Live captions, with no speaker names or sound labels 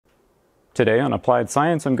Today on Applied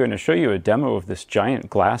Science, I'm going to show you a demo of this giant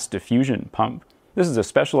glass diffusion pump. This is a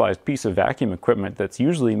specialized piece of vacuum equipment that's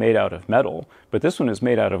usually made out of metal, but this one is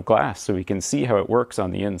made out of glass so we can see how it works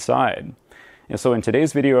on the inside. And so in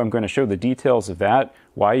today's video, I'm going to show the details of that,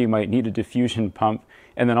 why you might need a diffusion pump,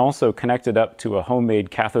 and then also connect it up to a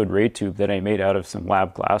homemade cathode ray tube that I made out of some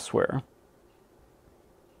lab glassware.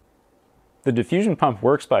 The diffusion pump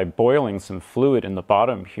works by boiling some fluid in the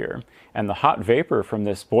bottom here, and the hot vapor from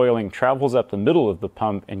this boiling travels up the middle of the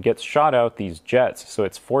pump and gets shot out these jets, so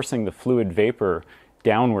it's forcing the fluid vapor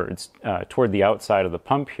downwards toward the outside of the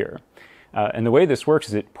pump here. And the way this works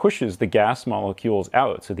is it pushes the gas molecules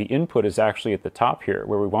out, so the input is actually at the top here,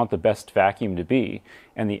 where we want the best vacuum to be,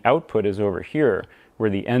 and the output is over here, where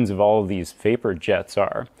the ends of all of these vapor jets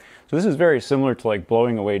are. So this is very similar to like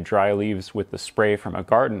blowing away dry leaves with the spray from a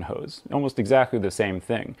garden hose. Almost exactly the same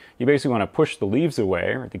thing. You basically want to push the leaves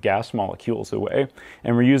away, or the gas molecules away,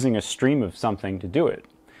 and we're using a stream of something to do it.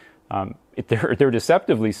 They're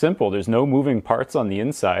deceptively simple. There's no moving parts on the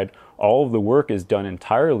inside. All of the work is done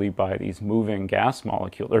entirely by these moving gas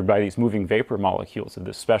molecules, or by these moving vapor molecules of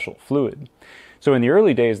this special fluid. So in the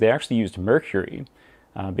early days, they actually used mercury,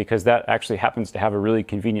 because that actually happens to have a really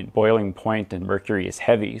convenient boiling point, and mercury is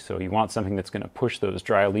heavy, so you want something that's going to push those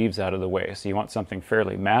dry leaves out of the way, so you want something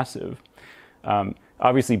fairly massive.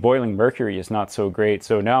 Obviously boiling mercury is not so great,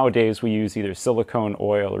 so nowadays we use either silicone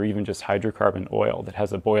oil or even just hydrocarbon oil that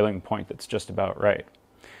has a boiling point that's just about right.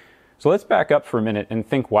 So let's back up for a minute and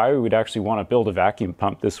think why we would actually want to build a vacuum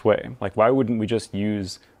pump this way. Like, why wouldn't we just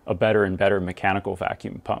use a better and better mechanical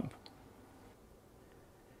vacuum pump?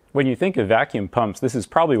 When you think of vacuum pumps, this is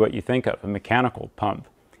probably what you think of, a mechanical pump.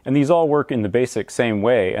 And these all work in the basic same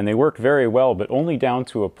way, and they work very well, but only down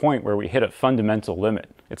to a point where we hit a fundamental limit.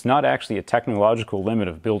 It's not actually a technological limit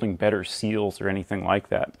of building better seals or anything like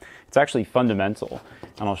that. It's actually fundamental,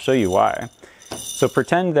 and I'll show you why. So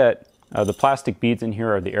pretend that the plastic beads in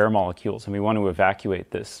here are the air molecules, and we want to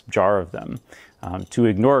evacuate this jar of them. To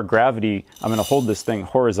ignore gravity, I'm going to hold this thing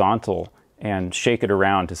horizontal and shake it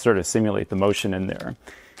around to sort of simulate the motion in there.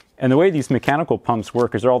 And the way these mechanical pumps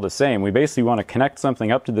work is all the same. We basically want to connect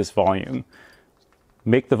something up to this volume,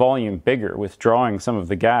 make the volume bigger, withdrawing some of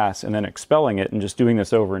the gas and then expelling it, and just doing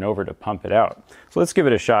this over and over to pump it out. So let's give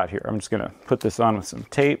it a shot here. I'm just going to put this on with some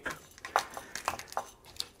tape.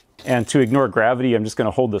 And to ignore gravity, I'm just going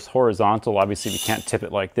to hold this horizontal. Obviously, we can't tip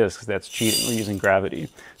it like this because that's cheating. We're using gravity.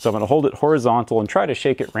 So I'm going to hold it horizontal and try to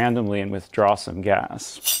shake it randomly and withdraw some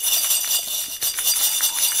gas.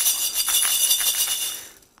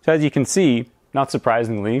 So as you can see, not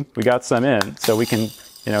surprisingly, we got some in, so we can,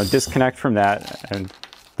 disconnect from that, and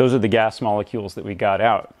those are the gas molecules that we got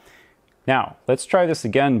out. Now, let's try this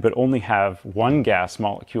again, but only have one gas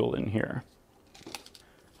molecule in here.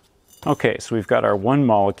 Okay, so we've got our one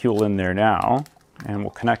molecule in there now, and we'll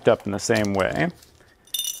connect up in the same way.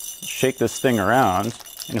 Shake this thing around,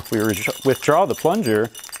 and if we withdraw the plunger,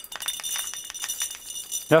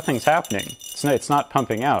 nothing's happening. It's not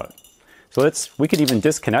pumping out. So we could even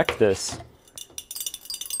disconnect this,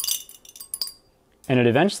 and it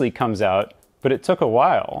eventually comes out, but it took a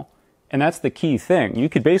while. And that's the key thing. You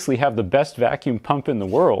could basically have the best vacuum pump in the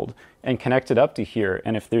world and connect it up to here,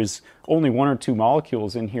 and if there's only one or two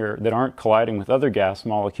molecules in here that aren't colliding with other gas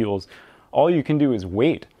molecules, all you can do is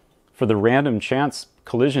wait for the random chance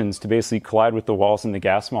collisions to basically collide with the walls, and the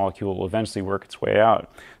gas molecule will eventually work its way out.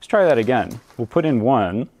 Let's try that again. We'll put in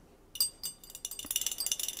one.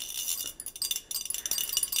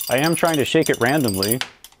 I am trying to shake it randomly,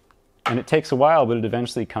 and it takes a while, but it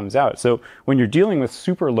eventually comes out. So when you're dealing with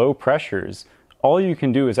super low pressures, all you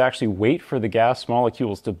can do is actually wait for the gas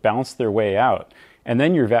molecules to bounce their way out. And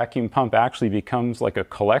then your vacuum pump actually becomes like a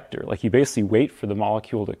collector. Like, you basically wait for the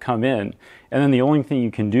molecule to come in, and then the only thing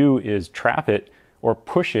you can do is trap it or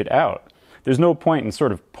push it out. There's no point in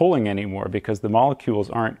sort of pulling anymore because the molecules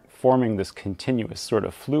aren't forming this continuous sort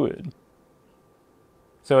of fluid.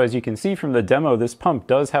 So as you can see from the demo, this pump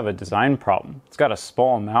does have a design problem. It's got a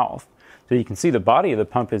small mouth. So you can see the body of the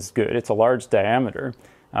pump is good. It's a large diameter,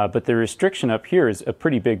 but the restriction up here is a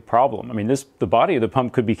pretty big problem. I mean, the body of the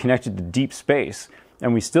pump could be connected to deep space,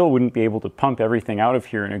 and we still wouldn't be able to pump everything out of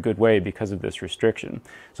here in a good way because of this restriction.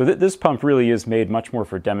 So this pump really is made much more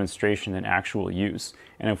for demonstration than actual use.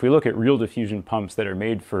 And if we look at real diffusion pumps that are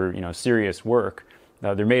made for serious work,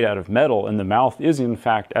 they're made out of metal, and the mouth is in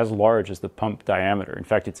fact as large as the pump diameter. In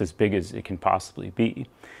fact, it's as big as it can possibly be.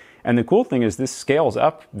 And the cool thing is this scales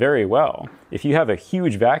up very well. If you have a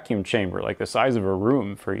huge vacuum chamber, like the size of a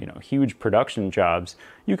room for huge production jobs,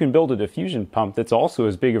 you can build a diffusion pump that's also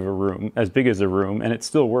as big as a room, and it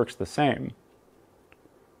still works the same.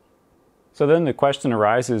 So then the question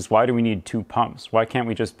arises, why do we need two pumps? Why can't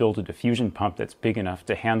we just build a diffusion pump that's big enough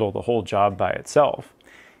to handle the whole job by itself?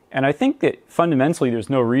 And I think that fundamentally there's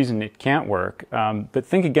no reason it can't work, but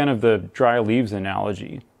think again of the dry leaves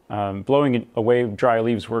analogy. Blowing away dry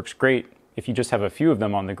leaves works great if you just have a few of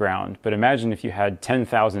them on the ground, but imagine if you had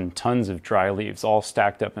 10,000 tons of dry leaves all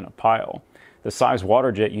stacked up in a pile. The size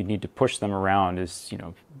water jet you'd need to push them around is,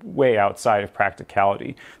 way outside of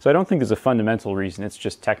practicality. So I don't think there's a fundamental reason. It's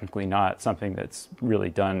just technically not something that's really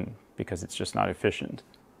done because it's just not efficient.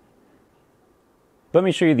 Let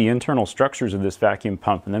me show you the internal structures of this vacuum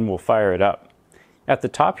pump and then we'll fire it up. At the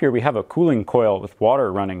top here we have a cooling coil with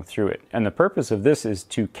water running through it, and the purpose of this is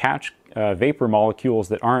to catch vapor molecules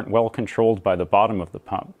that aren't well controlled by the bottom of the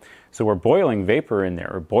pump. So we're boiling vapor in there,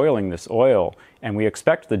 we're boiling this oil, and we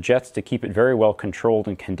expect the jets to keep it very well controlled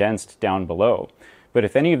and condensed down below. But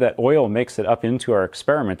if any of that oil makes it up into our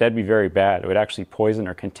experiment, that'd be very bad. It would actually poison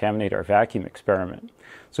or contaminate our vacuum experiment.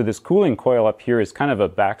 So this cooling coil up here is kind of a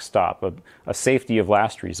backstop, a safety of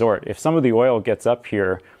last resort. If some of the oil gets up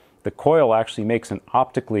here, the coil actually makes an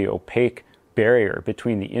optically opaque barrier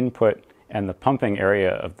between the input and the pumping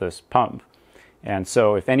area of this pump. And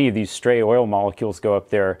so if any of these stray oil molecules go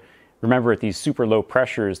up there, remember at these super low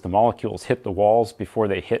pressures, the molecules hit the walls before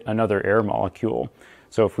they hit another air molecule.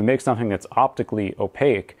 So if we make something that's optically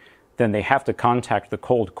opaque, then they have to contact the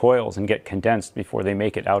cold coils and get condensed before they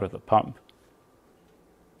make it out of the pump.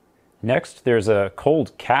 Next, there's a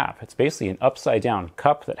cold cap. It's basically an upside down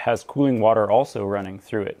cup that has cooling water also running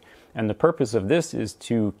through it. And the purpose of this is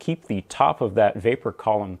to keep the top of that vapor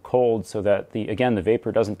column cold so that, again, the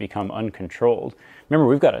vapor doesn't become uncontrolled. Remember,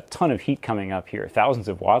 we've got a ton of heat coming up here, thousands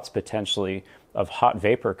of watts potentially of hot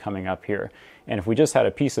vapor coming up here. And if we just had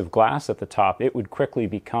a piece of glass at the top, it would quickly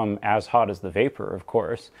become as hot as the vapor, of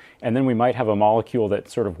course. And then we might have a molecule that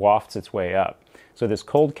sort of wafts its way up. So this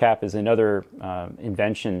cold cap is another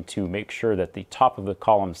invention to make sure that the top of the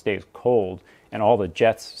column stays cold and all the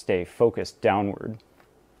jets stay focused downward.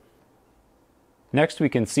 Next, we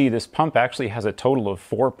can see this pump actually has a total of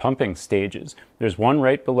 4 pumping stages. There's one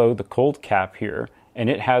right below the cold cap here, and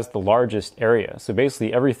it has the largest area. So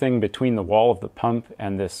basically everything between the wall of the pump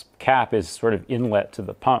and this cap is sort of inlet to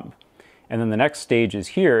the pump. And then the next stage is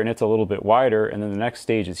here, and it's a little bit wider, and then the next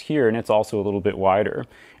stage is here, and it's also a little bit wider.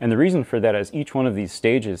 And the reason for that is each one of these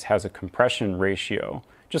stages has a compression ratio,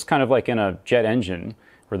 just kind of like in a jet engine,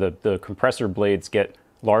 where the compressor blades get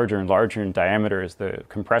larger and larger in diameter as the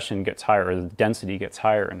compression gets higher, or the density gets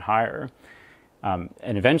higher and higher.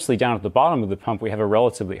 And eventually down at the bottom of the pump we have a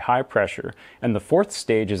relatively high pressure. And the 4th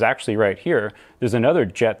stage is actually right here. There's another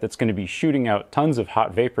jet that's going to be shooting out tons of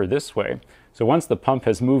hot vapor this way. So once the pump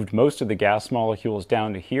has moved most of the gas molecules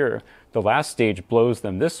down to here, the last stage blows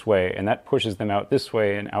them this way, and that pushes them out this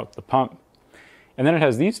way and out the pump. And then it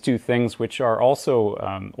has these two things which are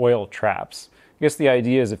also oil traps. I guess the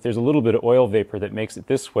idea is if there's a little bit of oil vapor that makes it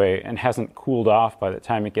this way and hasn't cooled off by the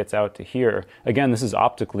time it gets out to here, again, this is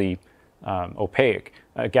optically opaque.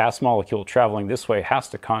 A gas molecule traveling this way has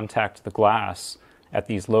to contact the glass at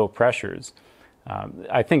these low pressures.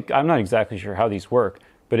 I'm not exactly sure how these work,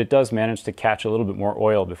 but it does manage to catch a little bit more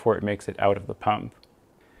oil before it makes it out of the pump.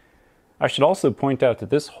 I should also point out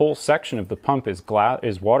that this whole section of the pump is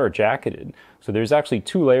water jacketed. So there's actually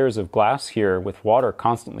 2 layers of glass here with water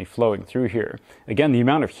constantly flowing through here. Again, the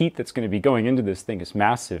amount of heat that's going to be going into this thing is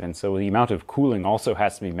massive, and so the amount of cooling also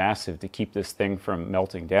has to be massive to keep this thing from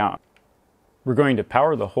melting down. We're going to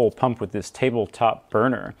power the whole pump with this tabletop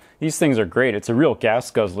burner. These things are great. It's a real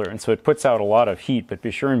gas guzzler, and so it puts out a lot of heat, but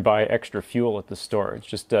be sure and buy extra fuel at the store. It's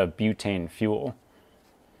just butane fuel.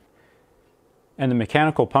 And the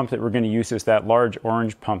mechanical pump that we're going to use is that large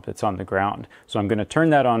orange pump that's on the ground. So I'm going to turn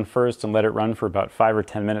that on first and let it run for about 5 or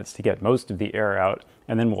 10 minutes to get most of the air out,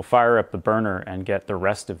 and then we'll fire up the burner and get the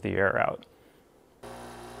rest of the air out.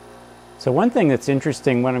 So one thing that's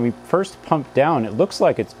interesting, when we first pump down, it looks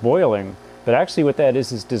like it's boiling, but actually what that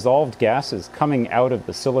is dissolved gases coming out of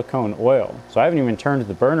the silicone oil. So I haven't even turned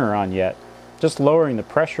the burner on yet. Just lowering the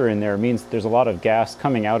pressure in there means that there's a lot of gas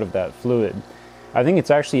coming out of that fluid. I think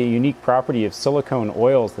it's actually a unique property of silicone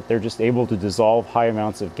oils that they're just able to dissolve high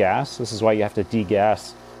amounts of gas. This is why you have to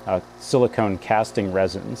degas silicone casting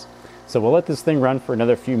resins. So we'll let this thing run for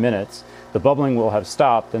another few minutes. The bubbling will have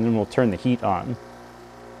stopped, and then we'll turn the heat on.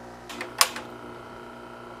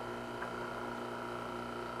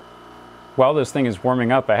 While this thing is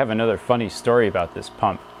warming up, I have another funny story about this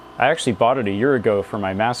pump. I actually bought it a year ago for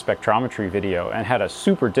my mass spectrometry video and had a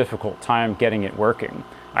super difficult time getting it working.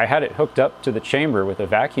 I had it hooked up to the chamber with a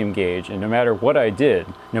vacuum gauge, and no matter what I did,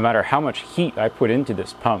 no matter how much heat I put into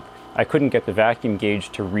this pump, I couldn't get the vacuum gauge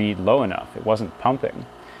to read low enough. It wasn't pumping.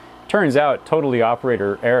 Turns out, totally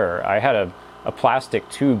operator error. I had a plastic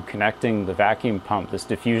tube connecting the vacuum pump, this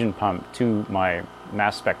diffusion pump, to my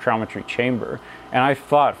mass spectrometry chamber. And I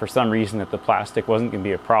thought for some reason that the plastic wasn't going to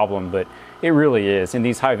be a problem, but it really is. In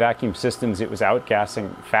these high vacuum systems, it was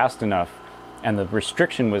outgassing fast enough, and the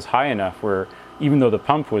restriction was high enough where even though the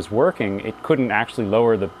pump was working, it couldn't actually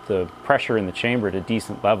lower the pressure in the chamber to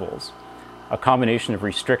decent levels. A combination of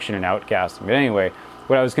restriction and outgassing. But anyway,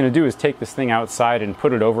 what I was going to do is take this thing outside and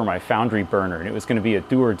put it over my foundry burner, and it was going to be a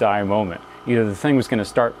do or die moment. Either the thing was going to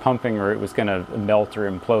start pumping or it was going to melt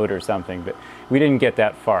or implode or something, but we didn't get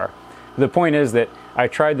that far. The point is that I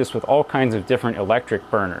tried this with all kinds of different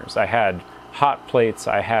electric burners. I had hot plates,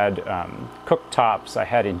 I had cooktops, I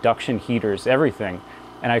had induction heaters, everything,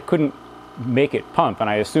 and I couldn't make it pump, and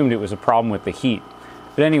I assumed it was a problem with the heat.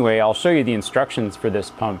 But anyway, I'll show you the instructions for this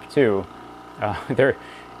pump too.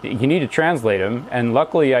 You need to translate them, and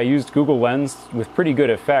luckily I used Google Lens with pretty good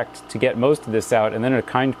effect to get most of this out, and then a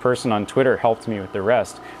kind person on Twitter helped me with the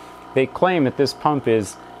rest. They claim that this pump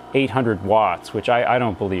is 800 watts, which I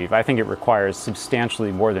don't believe. I think it requires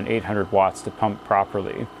substantially more than 800 watts to pump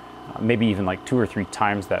properly, maybe even like 2 or 3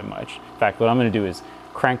 times that much. In fact, what I'm going to do is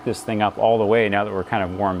crank this thing up all the way now that we're kind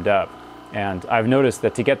of warmed up. And I've noticed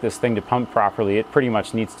that to get this thing to pump properly, it pretty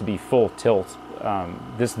much needs to be full tilt.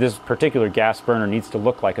 This particular gas burner needs to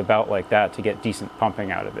look about like that to get decent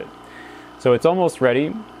pumping out of it. So it's almost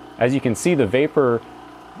ready. As you can see, the vapor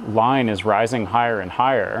line is rising higher and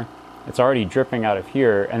higher. It's already dripping out of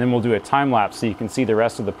here, and then we'll do a time lapse so you can see the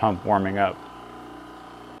rest of the pump warming up.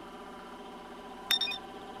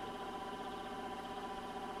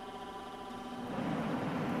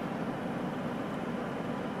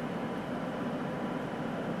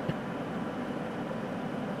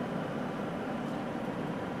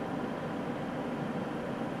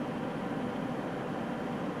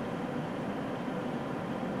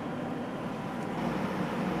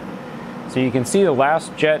 So you can see the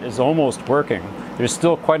last jet is almost working. There's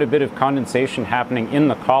still quite a bit of condensation happening in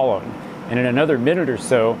the column. And in another minute or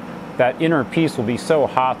so, that inner piece will be so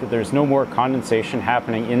hot that there's no more condensation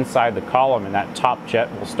happening inside the column, and that top jet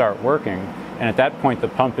will start working. And at that point, the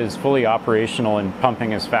pump is fully operational and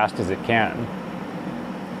pumping as fast as it can.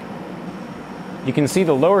 You can see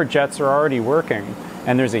the lower jets are already working,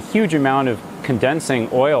 and there's a huge amount of condensing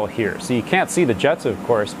oil here. So you can't see the jets, of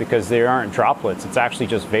course, because they aren't droplets. It's actually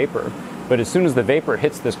just vapor. But as soon as the vapor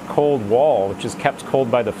hits this cold wall, which is kept cold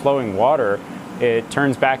by the flowing water, it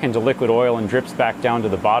turns back into liquid oil and drips back down to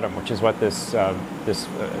the bottom, which is what this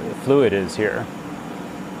fluid is here.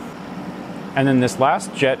 And then this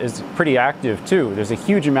last jet is pretty active too. There's a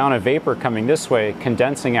huge amount of vapor coming this way,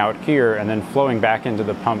 condensing out here, and then flowing back into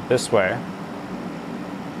the pump this way.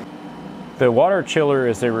 The water chiller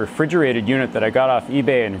is a refrigerated unit that I got off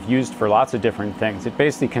eBay and have used for lots of different things. It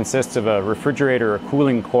basically consists of a refrigerator, a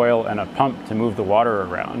cooling coil, and a pump to move the water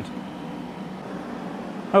around.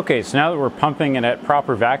 Okay, so now that we're pumping and at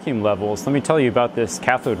proper vacuum levels, let me tell you about this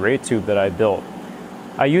cathode ray tube that I built.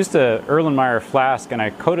 I used a Erlenmeyer flask and I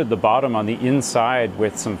coated the bottom on the inside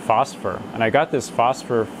with some phosphor. And I got this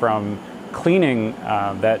phosphor from cleaning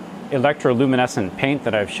that electroluminescent paint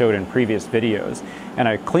that I've showed in previous videos. And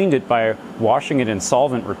I cleaned it by washing it in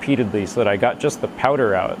solvent repeatedly so that I got just the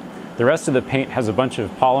powder out. The rest of the paint has a bunch of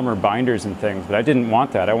polymer binders and things, but I didn't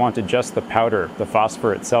want that. I wanted just the powder, the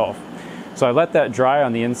phosphor itself. So I let that dry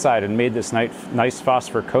on the inside and made this nice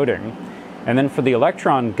phosphor coating. And then for the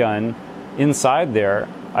electron gun inside there,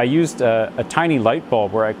 I used a tiny light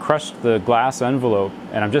bulb where I crushed the glass envelope,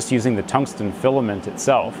 and I'm just using the tungsten filament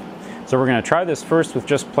itself. So we're going to try this first with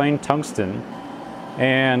just plain tungsten.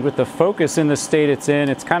 And with the focus in the state it's in,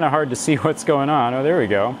 it's kind of hard to see what's going on. Oh, there we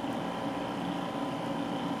go.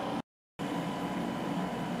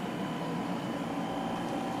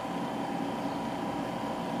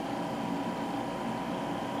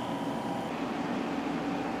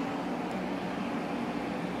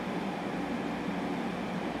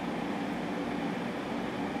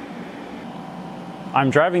 I'm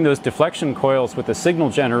driving those deflection coils with a signal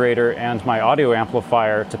generator and my audio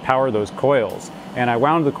amplifier to power those coils. And I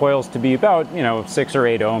wound the coils to be about, 6 or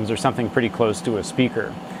 8 ohms or something pretty close to a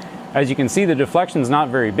speaker. As you can see, the deflection's not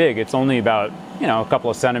very big. It's only about, a couple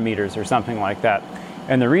of centimeters or something like that.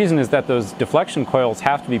 And the reason is that those deflection coils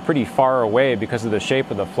have to be pretty far away because of the shape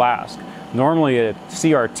of the flask. Normally a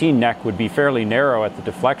CRT neck would be fairly narrow at the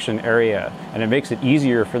deflection area, and it makes it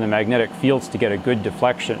easier for the magnetic fields to get a good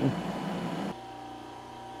deflection.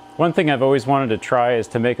 One thing I've always wanted to try is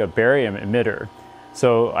to make a barium emitter.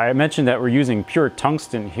 So I mentioned that we're using pure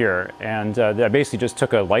tungsten here, and I basically just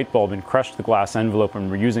took a light bulb and crushed the glass envelope,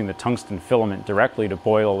 and we're using the tungsten filament directly to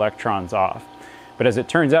boil electrons off. But as it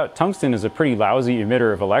turns out, tungsten is a pretty lousy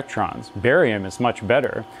emitter of electrons. Barium is much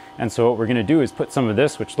better. And so what we're going to do is put some of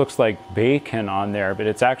this, which looks like bacon on there, but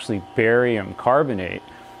it's actually barium carbonate,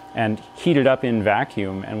 and heat it up in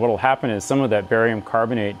vacuum. And what will happen is some of that barium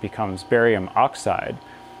carbonate becomes barium oxide.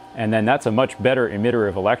 And then that's a much better emitter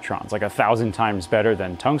of electrons, like 1,000 times better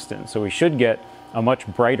than tungsten. So we should get a much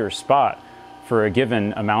brighter spot for a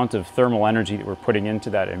given amount of thermal energy that we're putting into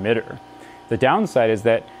that emitter. The downside is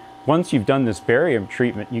that once you've done this barium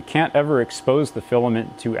treatment, you can't ever expose the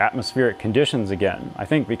filament to atmospheric conditions again. I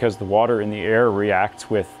think because the water in the air reacts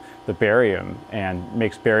with the barium and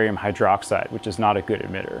makes barium hydroxide, which is not a good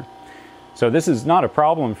emitter. So this is not a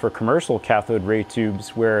problem for commercial cathode ray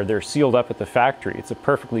tubes where they're sealed up at the factory. It's a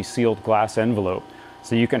perfectly sealed glass envelope,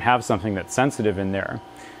 so you can have something that's sensitive in there.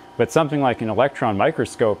 But something like an electron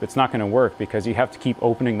microscope, it's not going to work because you have to keep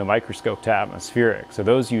opening the microscope to atmospheric. So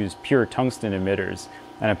those use pure tungsten emitters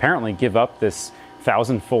and apparently give up this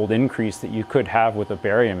 1,000-fold increase that you could have with a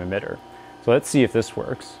barium emitter. So let's see if this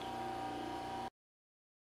works.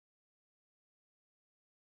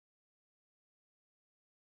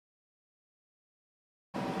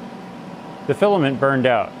 The filament burned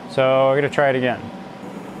out, so I'm going to try it again.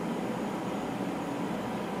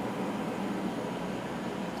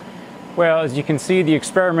 Well, as you can see, the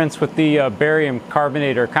experiments with the barium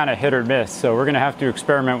carbonate are kind of hit or miss, so we're going to have to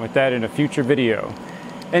experiment with that in a future video.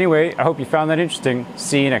 Anyway, I hope you found that interesting.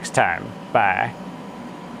 See you next time. Bye.